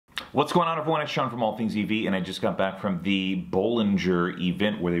What's going on, everyone? It's Sean from All Things EV, and I just got back from the Bollinger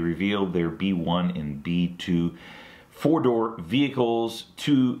event where they revealed their B1 and B2 four-door vehicles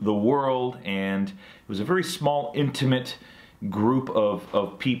to the world, and it was a very small, intimate group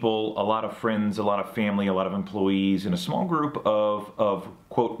of people, a lot of friends, a lot of family, a lot of employees, and a small group of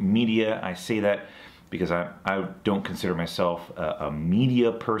quote, media. I say that because I don't consider myself a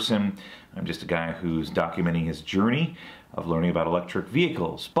media person. I'm just a guy who's documenting his journey of learning about electric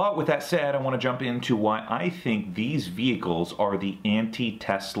vehicles. But with that said, I want to jump into why I think these vehicles are the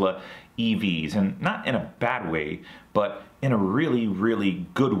anti-Tesla EVs, and not in a bad way, but in a really, really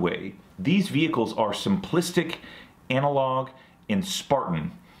good way. These vehicles are Simplistic, Analogue, and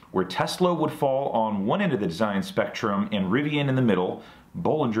Spartan, where Tesla would fall on one end of the design spectrum and Rivian in the middle.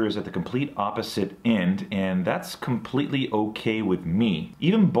 Bollinger is at the complete opposite end, and that's completely okay with me.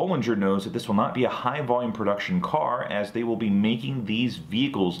 Even Bollinger knows that this will not be a high volume production car, as they will be making these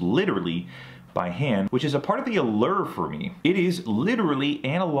vehicles literally by hand, which is a part of the allure for me. It is literally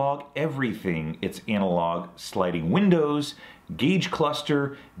analog everything. It's analog sliding windows, gauge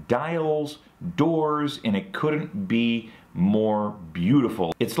cluster, dials, doors, and it couldn't be more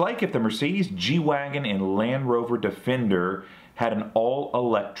beautiful. It's like if the Mercedes G-Wagon and Land Rover Defender had an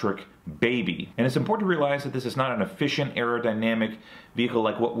all-electric baby. And it's important to realize that this is not an efficient aerodynamic vehicle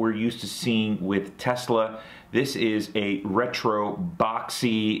like what we're used to seeing with Tesla. This is a retro,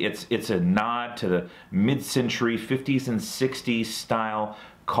 boxy, it's a nod to the mid-century 50s and 60s style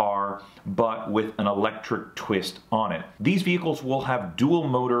car, but with an electric twist on it. These vehicles will have dual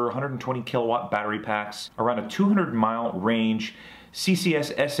motor, 120 kilowatt battery packs, around a 200-mile range,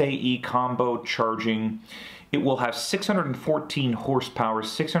 CCS SAE combo charging. It will have 614 horsepower,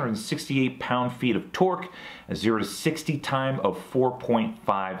 668 pound-feet of torque, a 0 to 60 time of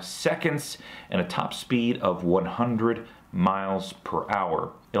 4.5 seconds, and a top speed of 100 miles per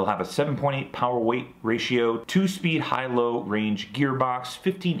hour. It'll have a 7.8 power-weight ratio, 2-speed high-low range gearbox,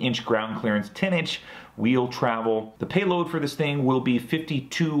 15-inch ground clearance, 10-inch wheel travel. The payload for this thing will be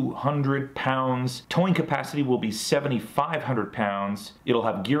 5,200 pounds. Towing capacity will be 7,500 pounds. It'll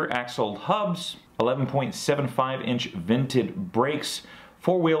have gear axle hubs, 11.75-inch vented brakes,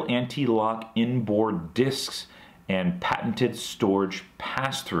 4-wheel anti-lock inboard discs, and patented storage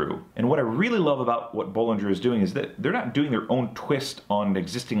pass-through. And what I really love about what Bollinger is doing is that they're not doing their own twist on an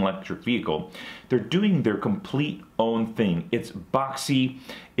existing electric vehicle. They're doing their complete own thing. It's boxy,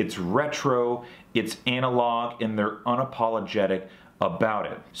 it's retro, it's analog, and they're unapologetic about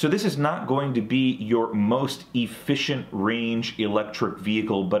it. So this is not going to be your most efficient range electric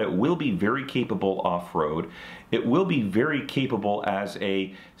vehicle, but it will be very capable off-road. It will be very capable as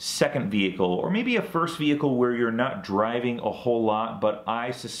a second vehicle, or maybe a first vehicle where you're not driving a whole lot, but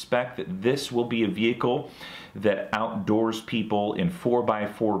I suspect that this will be a vehicle that outdoors people and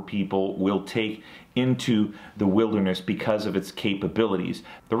 4x4 people will take into the wilderness because of its capabilities.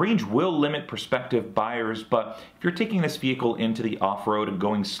 The range will limit prospective buyers, but if you're taking this vehicle into the off-road and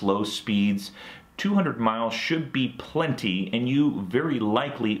going slow speeds, 200 miles should be plenty, and you very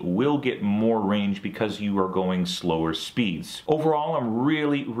likely will get more range because you are going slower speeds. Overall, I'm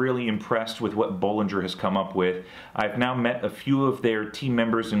really, really impressed with what Bollinger has come up with. I've now met a few of their team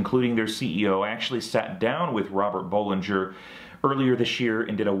members, including their CEO. I actually sat down with Robert Bollinger earlier this year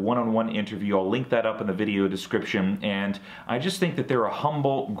and did a one-on-one interview. I'll link that up in the video description, and I just think that they're a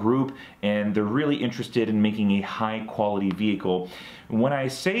humble group and they're really interested in making a high-quality vehicle. When I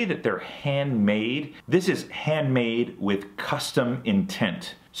say that they're handmade, this is handmade with custom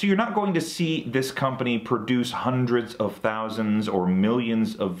intent. So you're not going to see this company produce hundreds of thousands or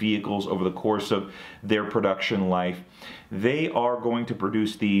millions of vehicles over the course of their production life. They are going to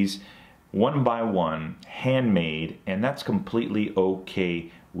produce these one by one, handmade, and that's completely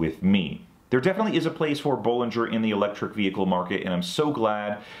okay with me. There definitely is a place for Bollinger in the electric vehicle market, and I'm so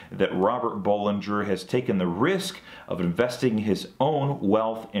glad that Robert Bollinger has taken the risk of investing his own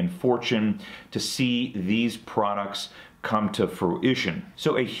wealth and fortune to see these products come to fruition.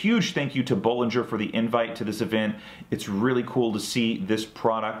 So a huge thank you to Bollinger for the invite to this event. It's really cool to see this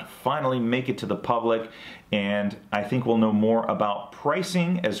product finally make it to the public, and I think we'll know more about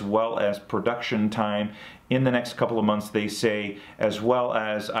pricing as well as production time in the next couple of months, they say, as well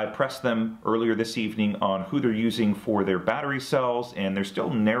as I pressed them earlier this evening on who they're using for their battery cells, and they're still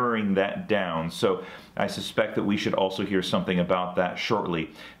narrowing that down. So I suspect that we should also hear something about that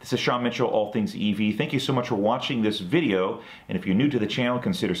shortly. This is Sean Mitchell, All Things EV. Thank you so much for watching this video, and if you're new to the channel,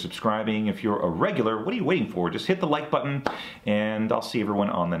 consider subscribing. If you're a regular, what are you waiting for? Just hit the like button, and I'll see everyone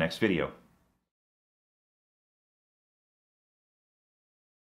on the next video.